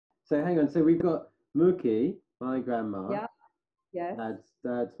So hang on. So we've got Mookie, my grandma, Yeah. Yes.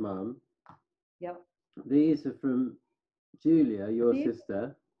 dad's mum. Yep. These are from Julia, your These?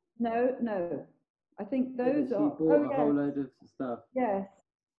 sister. No, no. I think Yeah, those but she are. bought Oh, a whole yes. load of stuff. Yes.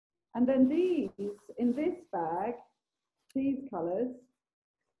 And then these in this bag, these colours.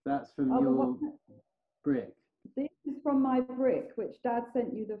 That's from are the your one. brick. This is from my brick, which Dad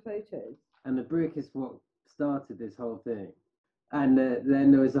sent you the photos. And the brick is what started this whole thing. And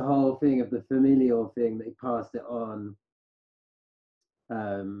then there was a whole thing of the familial thing. They passed it on.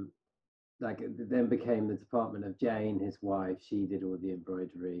 Like it then became the department of Jane, his wife. She did all the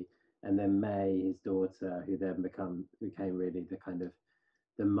embroidery, and then May, his daughter, who then became really the kind of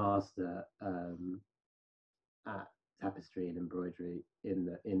the master at tapestry and embroidery in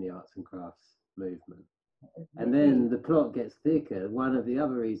the arts and crafts movement. And then the plot gets thicker. One of the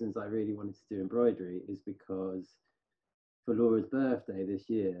other reasons I really wanted to do embroidery is because for Laura's birthday this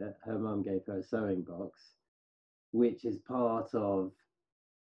year, her mum gave her a sewing box, which is part of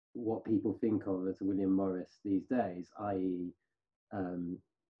what people think of as William Morris these days, i.e.,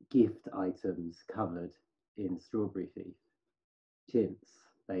 gift items covered in strawberry thief, chintz,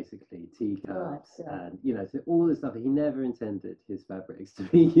 basically, teacups, and so all the stuff he never intended his fabrics to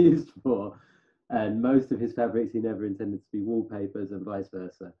be used for, and most of his fabrics he never intended to be wallpapers and vice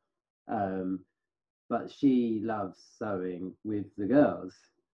versa. But she loves sewing with the girls,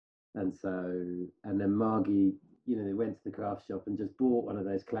 and then Margie, they went to the craft shop and just bought one of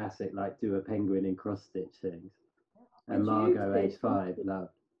those classic, like, do a penguin in cross stitch things. And Margot, age 5,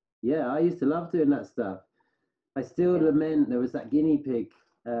 loved. Yeah, I used to love doing that stuff. I still lament there was that guinea pig,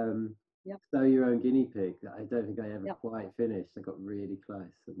 sew your own guinea pig, that I don't think I ever quite finished. I got really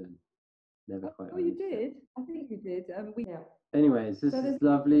close and then never quite. Oh, you did? I think you did. Anyway, it's just this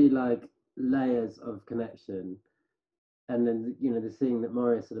lovely, like, layers of connection. And then, the seeing that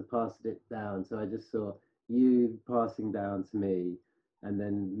Morris sort of passed it down. So I just saw you passing down to me, and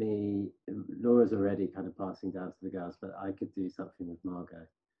then Laura's already kind of passing down to the girls, but I could do something with Margot.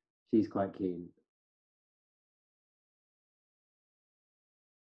 She's quite keen.